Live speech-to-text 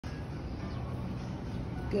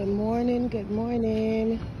Good morning, good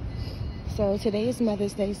morning. So today is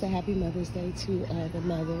Mother's Day, so happy Mother's Day to all the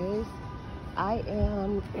mothers. I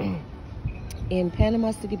am in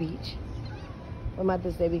Panama City Beach for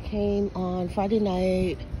Mother's Day. We came on Friday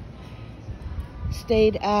night,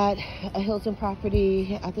 stayed at a Hilton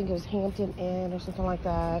property, I think it was Hampton Inn or something like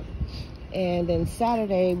that. And then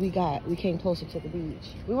Saturday we came closer to the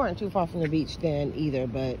beach. We weren't too far from the beach then either,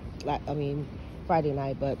 but Friday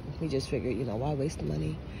night, but we just figured, why waste the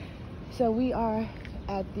money? So we are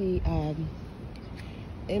at the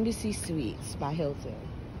Embassy Suites by Hilton.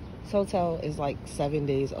 This hotel is like 7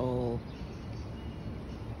 days old.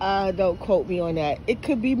 Don't quote me on that. It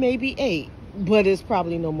could be maybe 8, but it's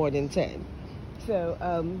probably no more than 10.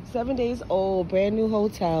 So 7 days old, brand new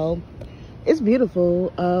hotel. It's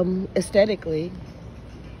beautiful aesthetically.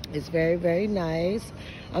 It's very, very nice.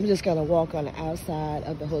 I'm just gonna walk on the outside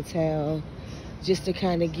of the hotel just to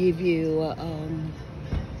kind of give you an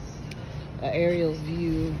aerial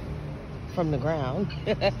view from the ground,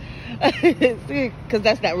 because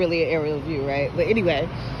that's not really an aerial view, right? But anyway,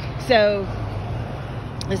 so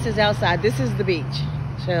this is outside. This is the beach,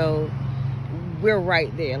 so we're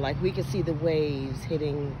right there. Like, we can see the waves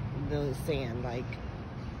hitting the sand. Like,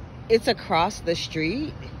 it's across the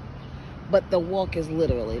street, but the walk is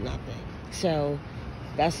literally nothing. So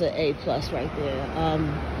that's an A+ right there.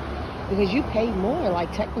 Because you pay more,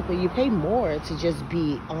 like technically you pay more to just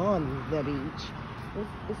be on the beach.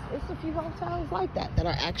 It's a few hotels like that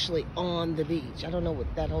are actually on the beach. I don't know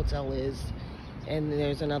what that hotel is. And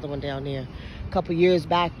there's another one down there. A couple years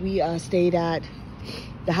back, we stayed at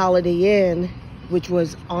the Holiday Inn, which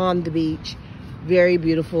was on the beach. Very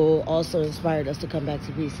beautiful. Also inspired us to come back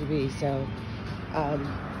to BCB. So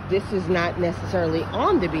this is not necessarily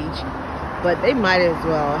on the beach, but they might as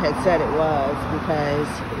well have said it was, because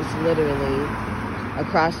it's literally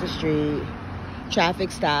across the street. Traffic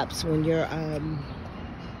stops when you're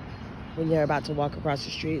about to walk across the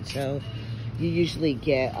street, so you usually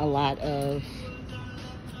get a lot of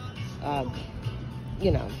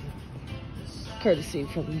courtesy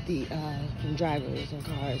from the from drivers and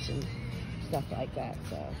cars and stuff like that.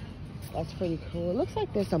 So that's pretty cool. It looks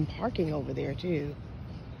like there's some parking over there too.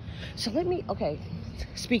 So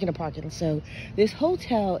speaking of parking, so this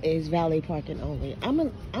hotel is valet parking only.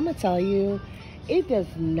 I'm gonna tell you, it does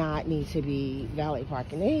not need to be valet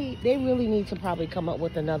parking. They really need to probably come up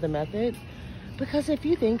with another method, because if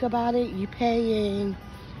you think about it, you're paying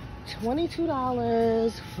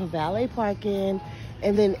 $22 for valet parking,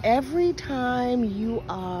 and then every time you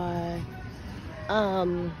are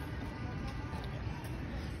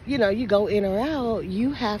you go in or out,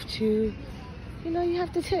 you have to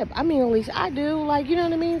tip. I mean, at least I do, like, you know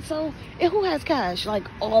what I mean? So, and who has cash, like,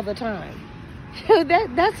 all the time?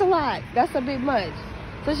 That's a lot. That's a bit much.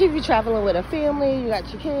 Especially if you're traveling with a family, you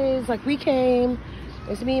got your kids. Like, we came,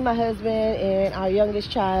 it's me, my husband, and our youngest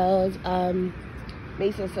child,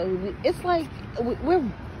 Mason. So, it's like,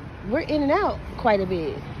 we're in and out quite a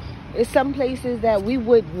bit. There's some places that we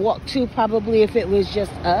would walk to probably if it was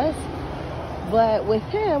just us. But with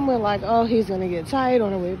him, we're like, oh, he's going to get tired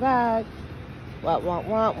on the way back.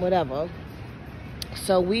 Whatever.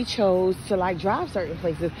 So we chose to like drive certain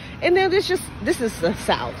places, and then this is the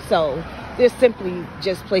South, so there's simply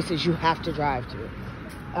just places you have to drive to.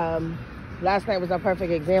 Last night was a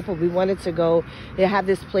perfect example. We wanted to go. They have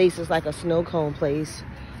this place. It's like a snow cone place.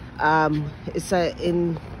 It's a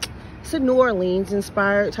New Orleans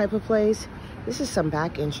inspired type of place. This is some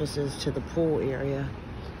back entrances to the pool area.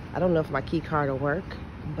 I don't know if my key card will work,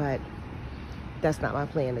 but that's not my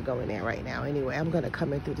plan to go in there right now. Anyway, I'm going to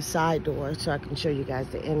come in through the side door so I can show you guys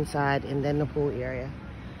the inside and then the pool area.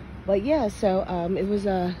 But yeah, so it was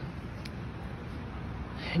a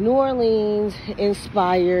New Orleans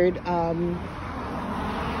inspired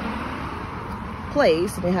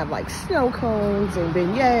place. They have like snow cones and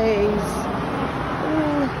beignets,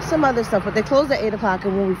 some other stuff, but they closed at 8 o'clock.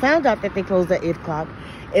 And when we found out that they closed at 8 o'clock,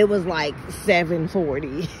 it was like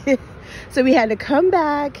 7:40. So we had to come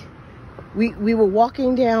back. We were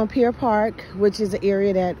walking down Pier Park, which is an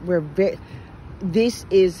area that this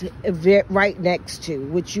is right next to,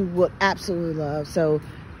 which you would absolutely love. So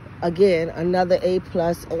again, another A+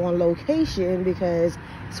 on location, because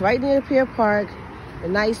it's right near the Pier Park. The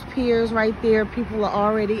nice piers right there. People are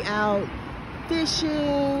already out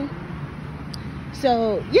fishing.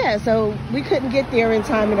 So yeah, so we couldn't get there in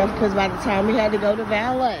time enough, because by the time we had to go to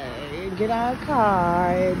valet and get our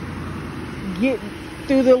car and get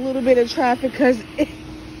through the little bit of traffic, because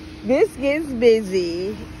this gets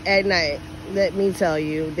busy at night, let me tell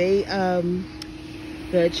you. The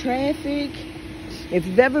traffic, if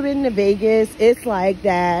you've ever been to Vegas, it's like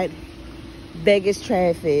that Vegas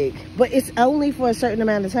traffic, but it's only for a certain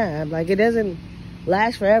amount of time. Like, it doesn't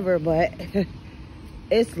last forever, but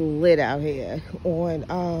it's lit out here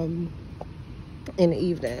on in the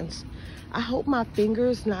evenings. I hope my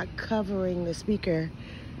finger's not covering the speaker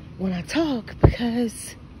when I talk,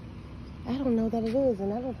 because I don't know that it is,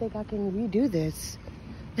 and I don't think I can redo this.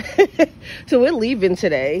 So we're leaving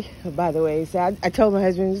today, by the way. So I told my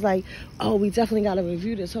husband, he's like, oh, we definitely got to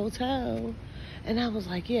review this hotel. And I was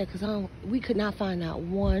like, yeah, because we could not find out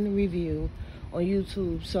one review on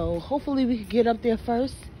YouTube. So hopefully we could get up there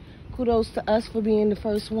first. Kudos to us for being the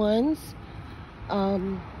first ones.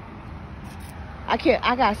 I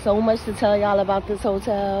got so much to tell y'all about this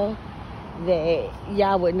hotel that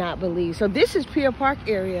y'all would not believe. So this is Pier Park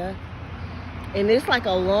area, and it's like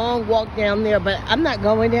a long walk down there, but I'm not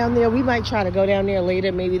going down there. We might try to go down there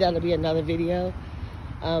later. Maybe that'll be another video,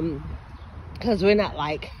 because we're not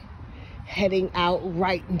like heading out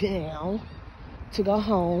right now to go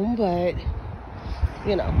home, but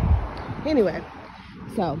you know, anyway.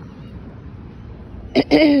 So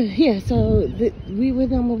yeah, so we were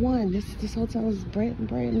number one. This hotel is brand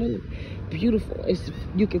new, beautiful.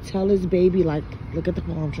 You could tell it's baby. Like, look at the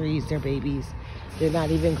palm trees, they're babies, they're not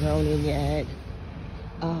even grown in yet.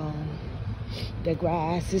 The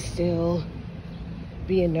grass is still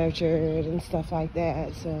being nurtured and stuff like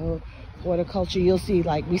that. So horticulture, you'll see,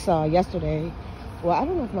 like we saw yesterday. Well, I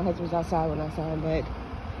don't know if my husband was outside when I saw him, but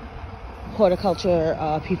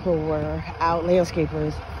horticulture people were out,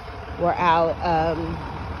 landscapers were out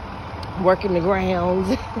working the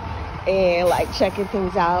grounds and like checking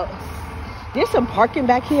things out. There's some parking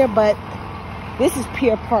back here, but this is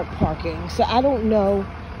Pier Park parking, so I don't know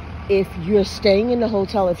if you're staying in the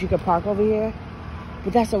hotel if you could park over here.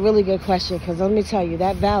 But that's a really good question, because let me tell you,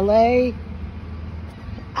 that valet,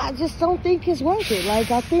 I just don't think it's worth it. Like,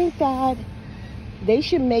 I think that they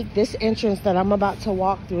should make this entrance that I'm about to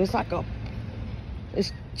walk through,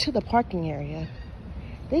 it's to the parking area.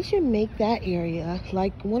 They should make that area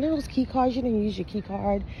like one of those key cards. You didn't use your key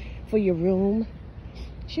card for your room.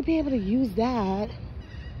 You should be able to use that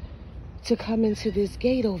to come into this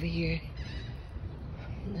gate over here.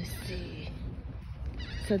 Let's see.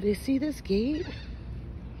 So they see this gate?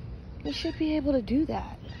 You should be able to do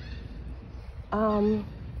that.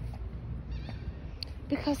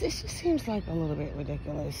 Because it just seems like a little bit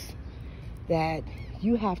ridiculous that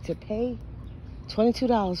you have to pay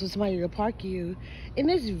 $22 for somebody to park you in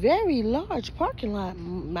this very large parking lot,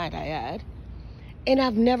 might I add. And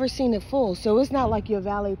I've never seen it full. So it's not like your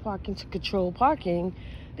valet parking to control parking,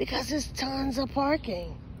 because there's tons of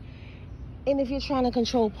parking. And if you're trying to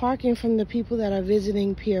control parking from the people that are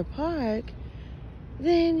visiting Pier Park,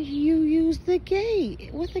 then you use the gate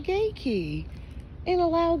with the gate key and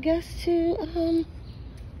allow guests to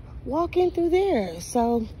walk in through there.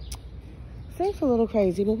 So seems a little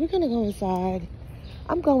crazy, but we're gonna go inside.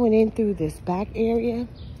 I'm going in through this back area.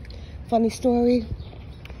 Funny story,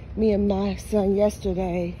 me and my son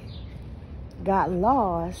yesterday got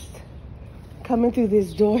lost coming through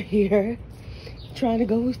this door here, trying to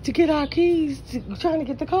go to get our keys, trying to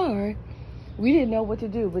get the car. We didn't know what to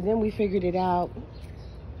do, but then we figured it out,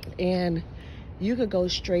 and you could go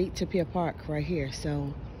straight to Pier Park right here.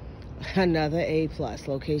 So another A+,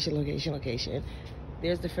 location.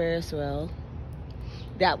 There's the Ferris wheel.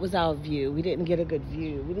 That was our view. We didn't get a good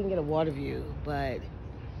view. We didn't get a water view, but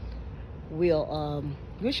we'll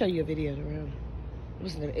show you a video of the room.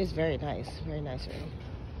 It's very nice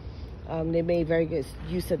room. They made very good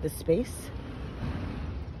use of the space.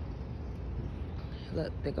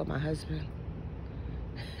 Look, there go my husband.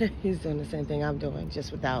 He's doing the same thing I'm doing,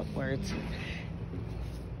 just without words.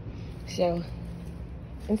 So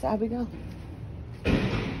inside we go.